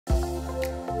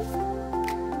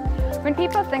When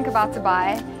people think about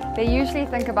Dubai, they usually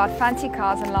think about fancy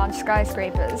cars and large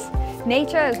skyscrapers.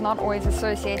 Nature is not always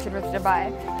associated with Dubai.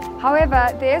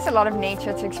 However, there is a lot of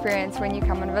nature to experience when you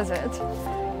come and visit.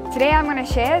 Today I'm going to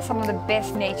share some of the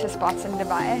best nature spots in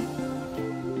Dubai.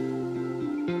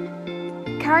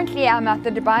 Currently I'm at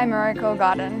the Dubai Miracle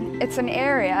Garden. It's an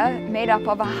area made up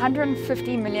of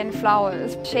 150 million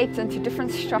flowers shaped into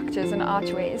different structures and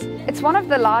archways. It's one of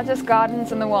the largest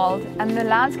gardens in the world, and the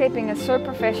landscaping is so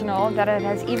professional that it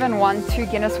has even won 2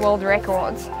 Guinness World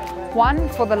Records. One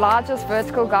for the largest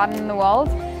vertical garden in the world,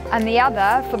 and the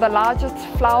other for the largest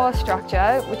flower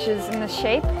structure, which is in the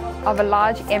shape of a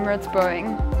large Emirates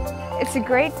Boeing. It's a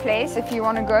great place if you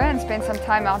want to go and spend some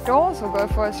time outdoors or go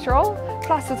for a stroll.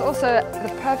 Plus, it's also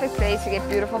the perfect place to get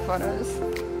beautiful photos.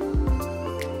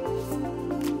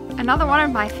 Another one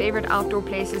of my favorite outdoor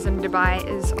places in Dubai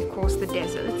is, of course, the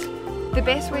desert. The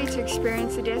best way to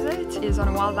experience the desert is on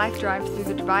a wildlife drive through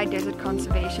the Dubai Desert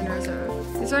Conservation Reserve.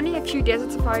 There's only a few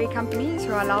desert safari companies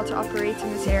who are allowed to operate in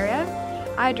this area.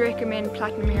 I'd recommend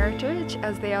Platinum Heritage,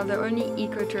 as they are the only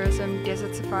ecotourism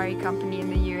desert safari company in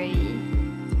the UAE.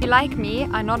 If you like me,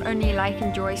 I not only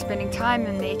enjoy spending time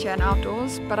in nature and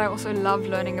outdoors, but I also love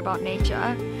learning about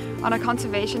nature. On a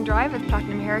conservation drive with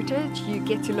Platinum Heritage, you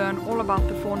get to learn all about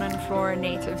the fauna and flora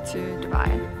native to Dubai.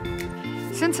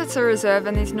 Since it's a reserve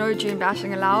and there's no dune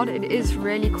bashing allowed, it is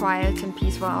really quiet and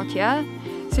peaceful out here.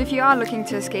 So if you are looking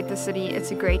to escape the city, it's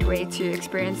a great way to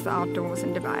experience the outdoors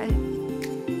in Dubai.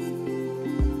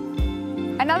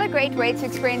 Another great way to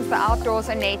experience the outdoors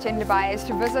and nature in Dubai is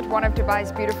to visit one of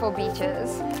Dubai's beautiful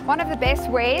beaches. One of the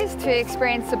best ways to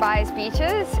experience Dubai's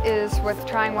beaches is with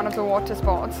trying one of the water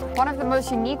sports. One of the most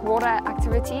unique water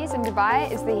activities in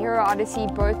Dubai is the Hero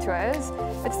OdySEA boat tours.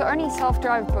 It's the only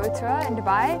self-drive boat tour in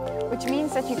Dubai, which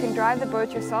means that you can drive the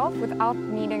boat yourself without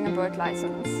needing a boat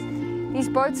license. These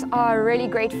boats are really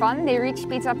great fun. They reach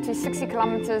speeds up to 60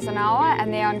 kilometers an hour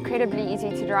and they are incredibly easy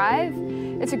to drive.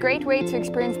 It's a great way to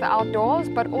experience the outdoors,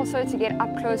 but also to get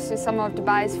up close to some of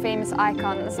Dubai's famous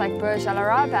icons like Burj Al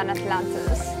Arab and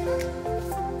Atlantis.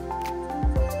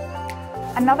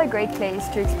 Another great place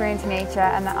to experience nature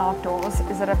and the outdoors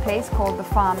is at a place called the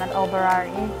Farm at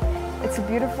Barari. It's a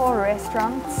beautiful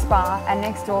restaurant, spa, and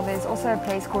next door there's also a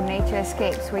place called Nature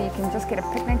Escapes where you can just get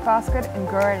a picnic basket and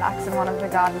go relax in one of the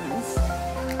gardens.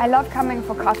 I love coming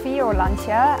for coffee or lunch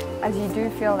here, as you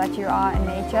do feel that you are in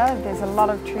nature. There's a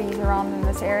lot of trees around in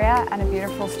this area and a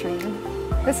beautiful stream.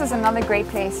 This is another great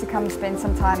place to come spend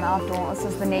some time outdoors,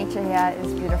 as the nature here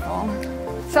is beautiful.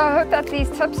 So I hope that these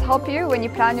tips help you when you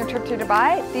plan your trip to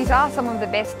Dubai. These are some of the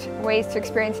best ways to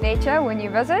experience nature when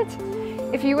you visit.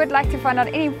 If you would like to find out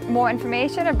any more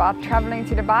information about traveling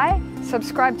to Dubai,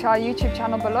 subscribe to our YouTube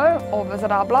channel below or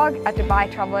visit our blog at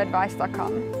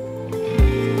DubaiTravelAdvice.com.